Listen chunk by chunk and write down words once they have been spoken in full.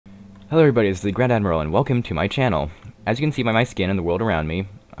Hello everybody, this is the Grand Admiral and welcome to my channel. As you can see by my skin and the world around me,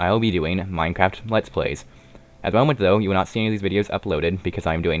 I will be doing Minecraft Let's Plays. At the moment though, you will not see any of these videos uploaded because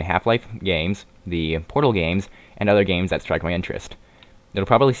I am doing Half-Life games, the Portal games, and other games that strike my interest. It'll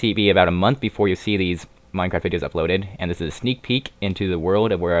probably be about a month before you see these Minecraft videos uploaded, and this is a sneak peek into the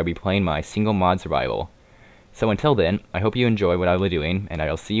world of where I'll be playing my single mod survival. So until then, I hope you enjoy what I will be doing, and I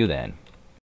will see you then.